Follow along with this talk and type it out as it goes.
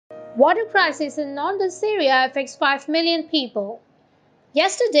Water crisis in northern Syria affects 5 million people.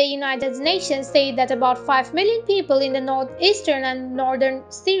 Yesterday, United Nations said that about 5 million people in the northeastern and northern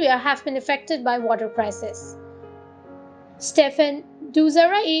Syria have been affected by water crisis. Stephane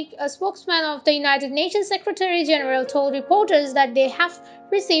Dujarric, a spokesman of the United Nations Secretary General, told reporters that they have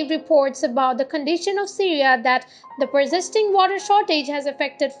received reports about the condition of Syria that the persisting water shortage has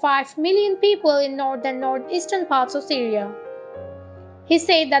affected 5 million people in north and northeastern parts of Syria. He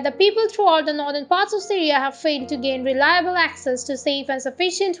said that the people throughout the northern parts of Syria have failed to gain reliable access to safe and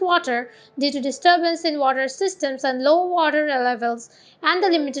sufficient water due to disturbance in water systems and low water levels and the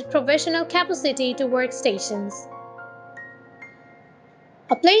limited provisional capacity to workstations.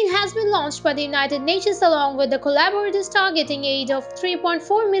 A plane has been launched by the United Nations along with the collaborators targeting aid of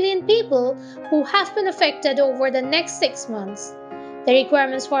 3.4 million people who have been affected over the next 6 months. The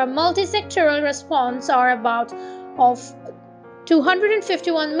requirements for a multi-sectoral response are about of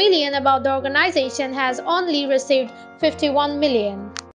 251 million, about the organization has only received 51 million.